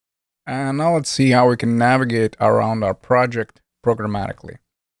And now let's see how we can navigate around our project programmatically.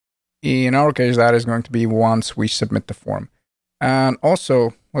 In our case, that is going to be once we submit the form. And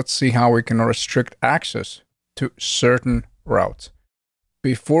also, let's see how we can restrict access to certain routes.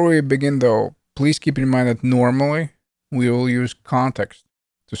 Before we begin though, please keep in mind that normally we will use context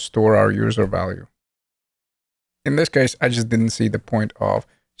to store our user value. In this case, I just didn't see the point of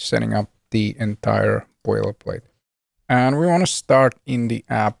setting up the entire boilerplate. And we want to start in the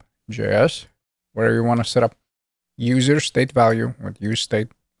app.js, where we want to set up user state value with use state,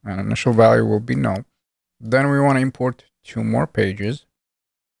 and initial value will be null. Then we want to import two more pages.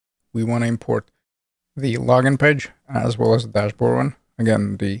 We want to import the login page as well as the dashboard one.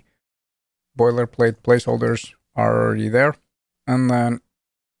 Again, the boilerplate placeholders are already there. And then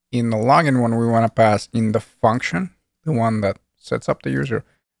in the login one, we want to pass in the function, the one that sets up the user.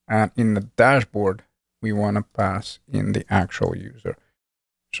 And in the dashboard, we want to pass in the actual user.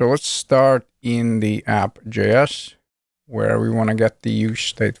 So let's start in the app.js, where we want to get the use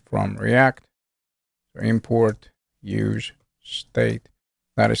state from React. So import use state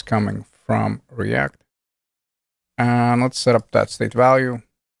that is coming from React. And let's set up that state value.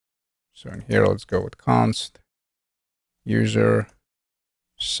 So in here, let's go with const user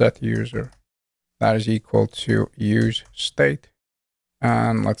set user that is equal to use state.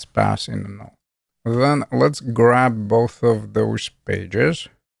 And let's pass in the null. Then let's grab both of those pages.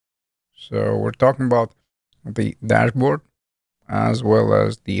 So we're talking about the dashboard as well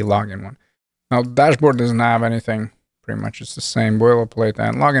as the login one. Now, dashboard doesn't have anything. Pretty much it's the same boilerplate,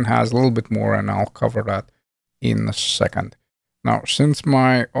 and login has a little bit more, and I'll cover that in a second. Now, since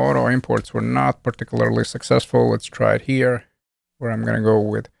my auto imports were not particularly successful, let's try it here, where I'm going to go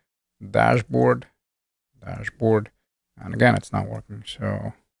with dashboard. And again, it's not working. So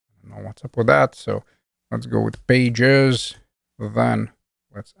I don't know what's up with that. So let's go with pages. Then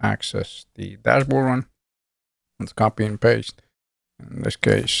let's access the dashboard one. Let's copy and paste. In this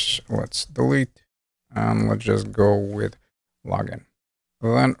case, let's delete. And let's just go with login.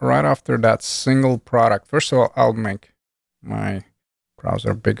 Then right after that single product, first of all, I'll make my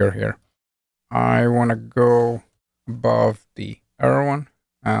browser bigger here. I want to go above the error one.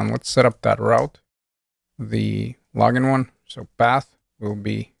 And let's set up that route. The login one. So path will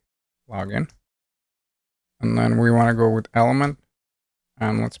be login. And then we want to go with element.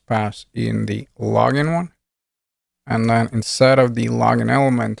 And let's pass in the login one. And then instead of the login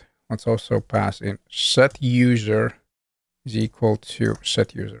element, let's also pass in set user is equal to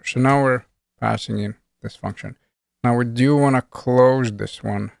set user. So now we're passing in this function. Now we do want to close this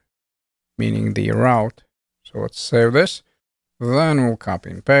one, meaning the route. So let's save this. Then we'll copy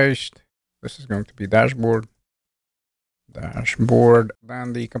and paste. This is going to be dashboard.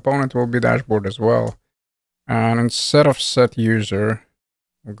 Then the component will be dashboard as well. And instead of set user,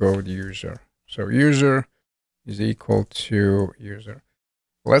 we'll go with user. So user is equal to user.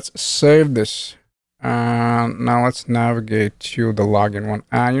 Let's save this. And now let's navigate to the login one.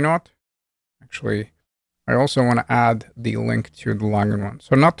 And you know what? Actually, I also want to add the link to the login one.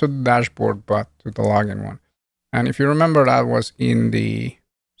 So not to the dashboard, but to the login one. And if you remember, that was in the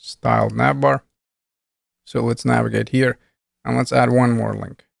styled navbar. So let's navigate here and let's add one more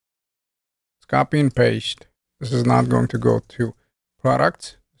link. Let's copy and paste. This is not going to go to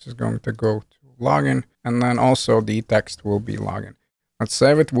products. This is going to go to login. And then also the text will be login. Let's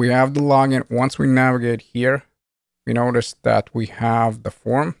save it. We have the login. Once we navigate here, we notice that we have the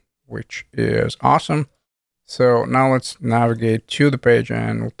form, which is awesome. So now let's navigate to the page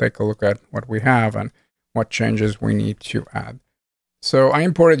and we'll take a look at what we have and what changes we need to add. So I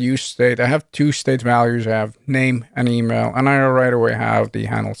imported use state. I have two state values. I have name and email, and I right away have the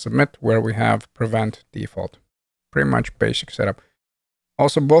handle submit where we have prevent default. Pretty much basic setup.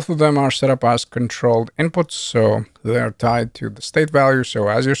 Also, both of them are set up as controlled inputs, so they're tied to the state value. So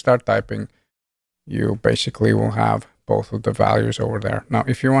as you start typing, you basically will have both of the values over there. Now,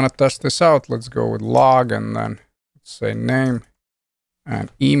 if you want to test this out, let's go with log and then let's say name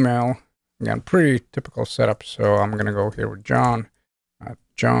and email. Again, pretty typical setup. So I'm going to go here with John at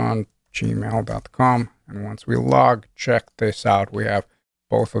john@gmail.com. And once we log, check this out. We have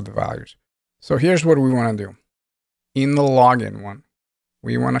both of the values. So here's what we want to do. In the login one,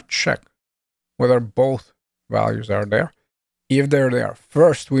 we want to check whether both values are there. If they're there,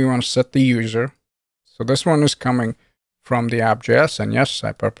 first we want to set the user. So this one is coming from the app.js. And yes,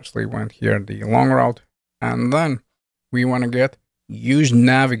 I purposely went here the long route. And then we want to get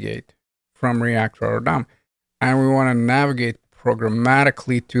useNavigate from React Router DOM. And we want to navigate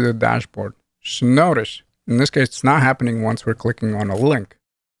programmatically to the dashboard. So notice, in this case, it's not happening once we're clicking on a link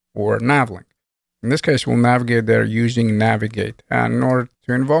or a nav link. In this case, we'll navigate there using Navigate. And in order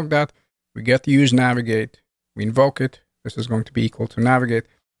to invoke that, We get useNavigate, we invoke it. This is going to be equal to navigate.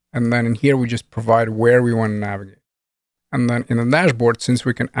 And then in here, we just provide where we want to navigate. And then in the dashboard, since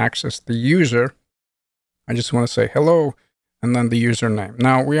we can access the user, I just want to say hello and then the username.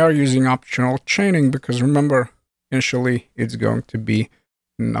 Now we are using optional chaining because remember, initially it's going to be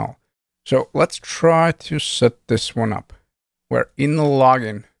null. So let's try to set this one up where in the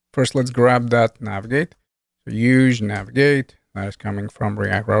login, first let's grab that navigate. So useNavigate, that is coming from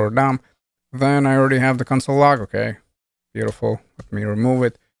React Router DOM. Then I already have the console log. Okay, beautiful. Let me remove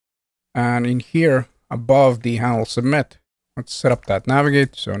it. And in here above the handle submit, let's set up that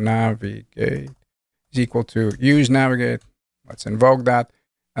navigate. So navigate is equal to useNavigate. Let's invoke that.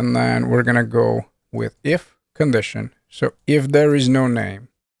 And then we're going to go with if condition. So if there is no name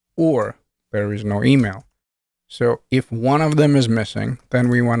or there is no email. So if one of them is missing, then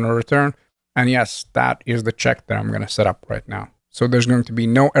we want to return. And yes, that is the check that I'm going to set up right now. So there's going to be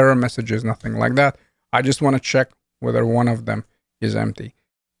no error messages, nothing like that. I just want to check whether one of them is empty.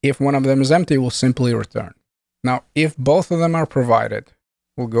 If one of them is empty, we'll simply return. Now, if both of them are provided,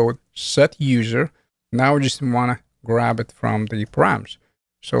 we'll go with set user. Now we just want to grab it from the params.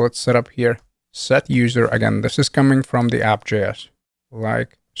 So let's set up here set user. Again, this is coming from the app.js,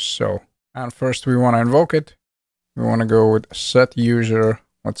 like so. And first we want to invoke it. We want to go with set user.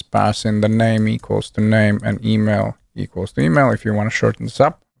 Let's pass in the name equals to name and email equals to email. If you want to shorten this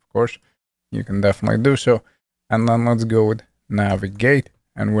up, of course, you can definitely do so. And then let's go with navigate.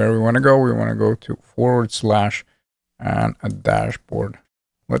 And where we want to go to / and a dashboard.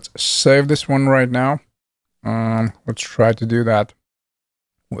 Let's save this one right now. Let's try to do that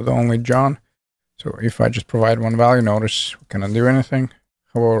with only John. So if I just provide one value, notice we cannot do anything.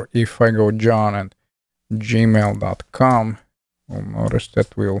 However, if I go John and gmail.com, we'll notice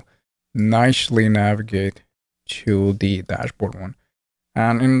that we'll nicely navigate to the dashboard one.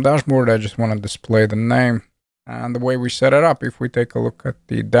 And in the dashboard, I just want to display the name. And the way we set it up, if we take a look at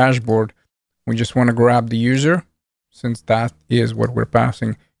the dashboard, we just want to grab the user, since that is what we're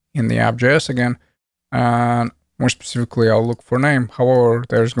passing in the app.js again. And more specifically, I'll look for name. However,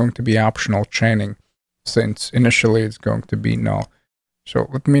 there's going to be optional chaining, since initially it's going to be null. So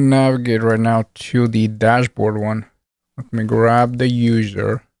let me navigate right now to the dashboard one. Let me grab the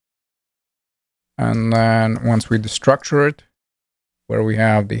user. And then once we destructure it, where we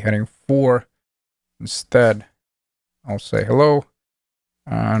have the heading 4, instead, I'll say hello.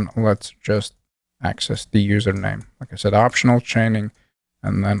 And let's just access the username. Like I said, optional chaining.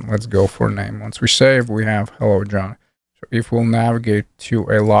 And then let's go for name. Once we save, we have hello, John. So if we'll navigate to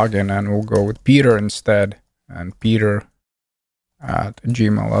a login and we'll go with Peter instead, and Peter at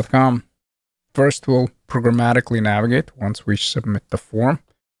gmail.com. First, we'll programmatically navigate once we submit the form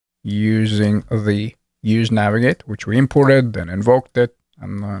using the useNavigate, which we imported, then invoked it,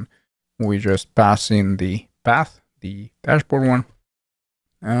 and then we just pass in the path, the dashboard one.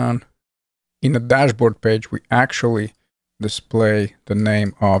 And in the dashboard page, we actually display the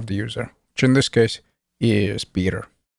name of the user, which in this case is Peter.